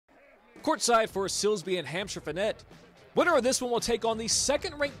Courtside for Silsbee and Hamshire-Fannett. Winner of this one will take on the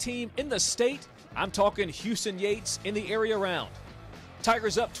second-ranked team in the state. I'm talking Houston Yates in the area round.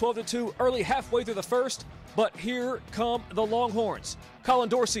 Tigers up 12-2 early halfway through the first, but here come the Longhorns. Colin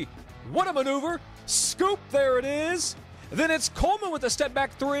Dorsey, what a maneuver. Scoop, there it is. Then it's Coleman with a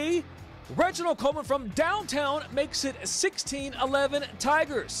step-back three. Reginald Coleman from downtown makes it 16-11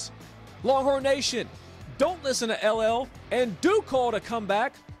 Tigers. Longhorn Nation, don't listen to LL and do call to come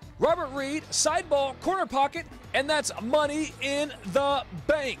back. Robert Reed, side ball, corner pocket, and that's money in the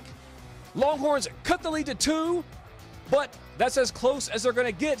bank. Longhorns cut the lead to 2, but that's as close as they're going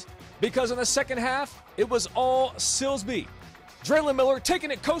to get because in the second half, it was all Silsbee. Draylon Miller taking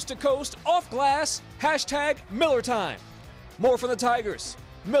it coast to coast, off glass, hashtag Miller time. More from the Tigers.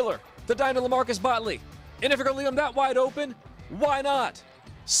 Miller, the dime to LaMarcus Botley. And if you're going to leave them that wide open, why not?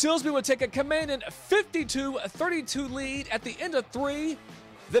 Silsbee would take a commanding 52-32 lead at the end of 3.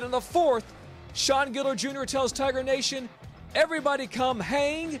 Then in the fourth, Sean Giller Jr. tells Tiger Nation, everybody come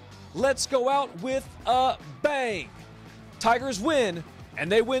hang, let's go out with a bang. Tigers win,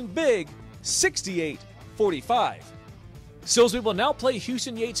 and they win big, 68-45. Silsbee will now play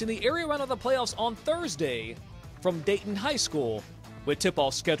Houston Yates in the area round of the playoffs on Thursday from Dayton High School, with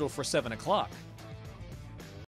tip-off scheduled for 7 o'clock.